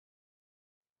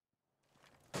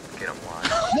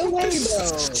way, bro.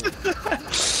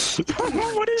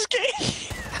 What is gay?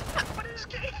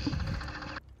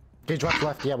 Gage, watch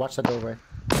left. Yeah, watch that doorway.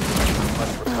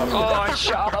 Oh, I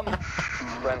shot him.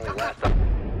 Friendly last.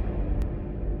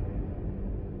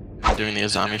 I'm doing the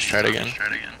Azami strat again.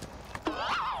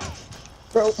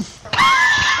 Bro.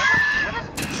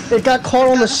 It got caught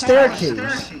on the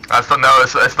staircase. That's the no.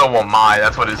 It's the one my.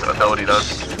 That's what his ability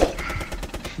does.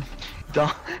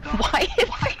 Why is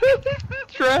he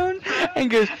thrown and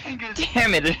goes?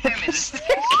 Damn it! It hit the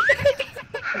staircase.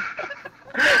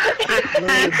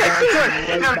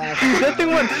 That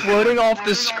thing went floating off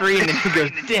the screen and he goes,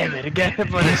 damn it, I got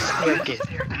hit by the staircase.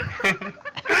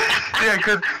 Yeah,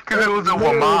 cause it was a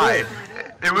Wamai.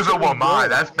 It was a Wamai.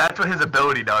 That's what his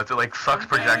ability does. It like sucks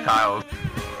projectiles.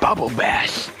 Bubble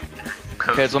bass.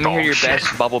 Kids, let me hear your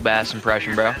best bubble bass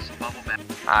impression, bro.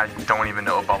 I don't even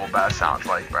know what bubble bass sounds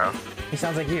like, bro. He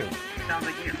sounds like you.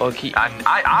 Well,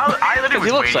 I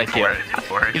literally was looks waiting like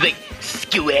for it. he's like,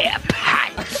 squab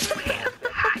hot.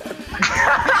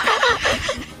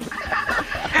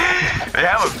 They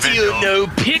have a Still visual. no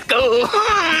pickle.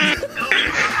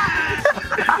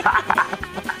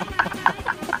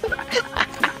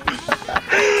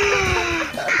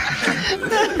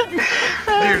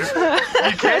 Dude,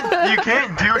 you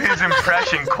can't do his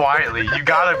impression quietly. You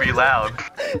gotta be loud.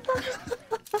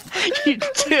 You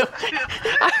do.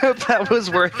 I hope that was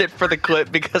worth it for the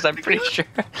clip because I'm pretty sure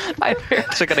my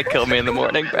parents are gonna kill me in the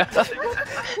morning, bro.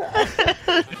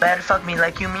 Better fuck me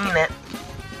like you mean it.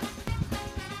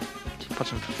 Put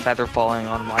some feather falling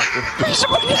on my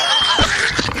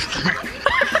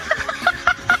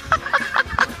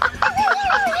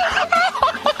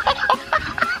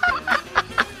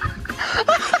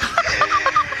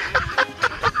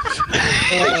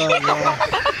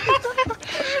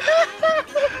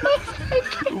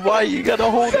Why you gotta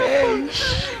hold A?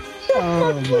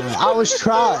 Oh my! I was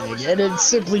trying, and it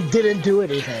simply didn't do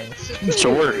anything.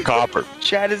 Sword copper.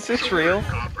 Chad, is this real?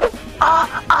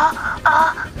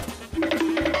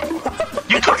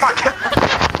 You took my cat.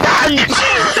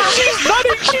 She's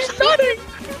nutting! She's nutting!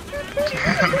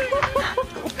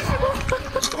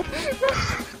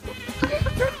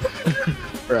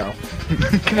 Bro.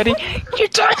 Cuddy, you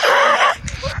done?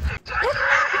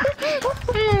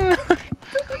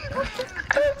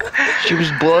 She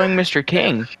was blowing Mr.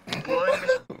 King.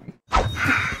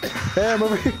 Hey, I'm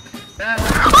over here.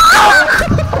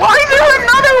 Why is there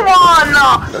another one?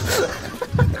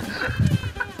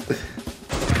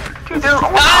 They're on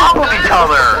top of each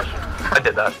other. I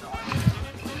did that.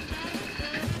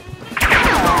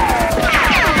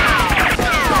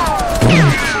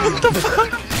 What the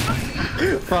fuck?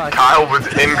 Fuck. Kyle was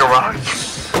in garage.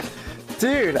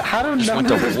 Dude, how do none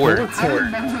went of to his war. bullets hit?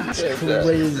 It's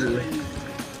crazy.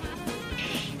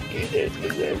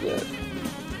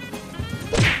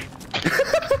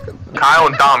 Kyle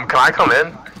and Dom, can I come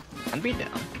in? I'd be down.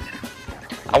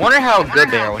 I wonder how good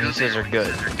they are when he says they're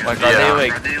good. Like, are they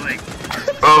like...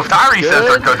 Well, if Tyree says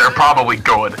they're good, they're probably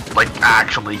good. Like,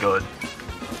 actually good.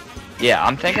 Yeah,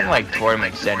 I'm thinking like Tori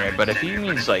McSenry, but if he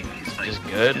means like just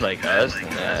good like us,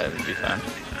 then it'd be fine.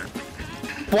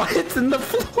 What's in the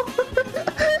floor?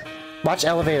 Watch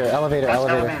elevator.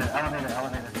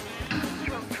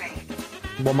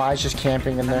 Well, Mai's just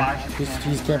camping in there.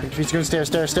 He's camping. He's going stairs.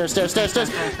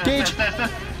 Gage!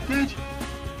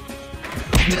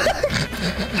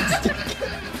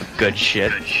 Good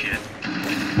shit.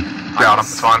 Got him,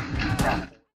 it's fine.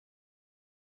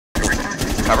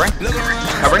 Covering?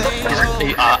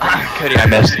 Cody, I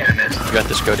missed. You got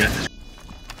this, Cody.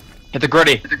 Hit the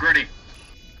gritty.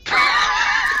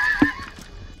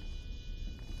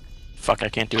 Fuck, I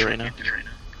can't do it right now.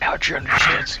 Ouch, you're under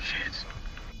shits.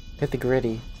 Hit the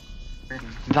gritty.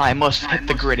 I must hit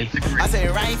the gritty. He's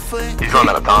running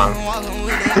out of time.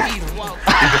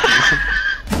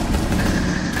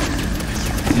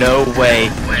 No way.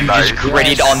 You just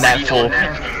grittied on that fool.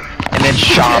 And then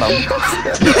shot him.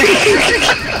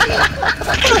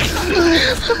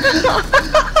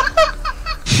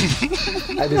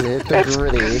 I just hit the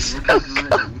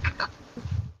gritty.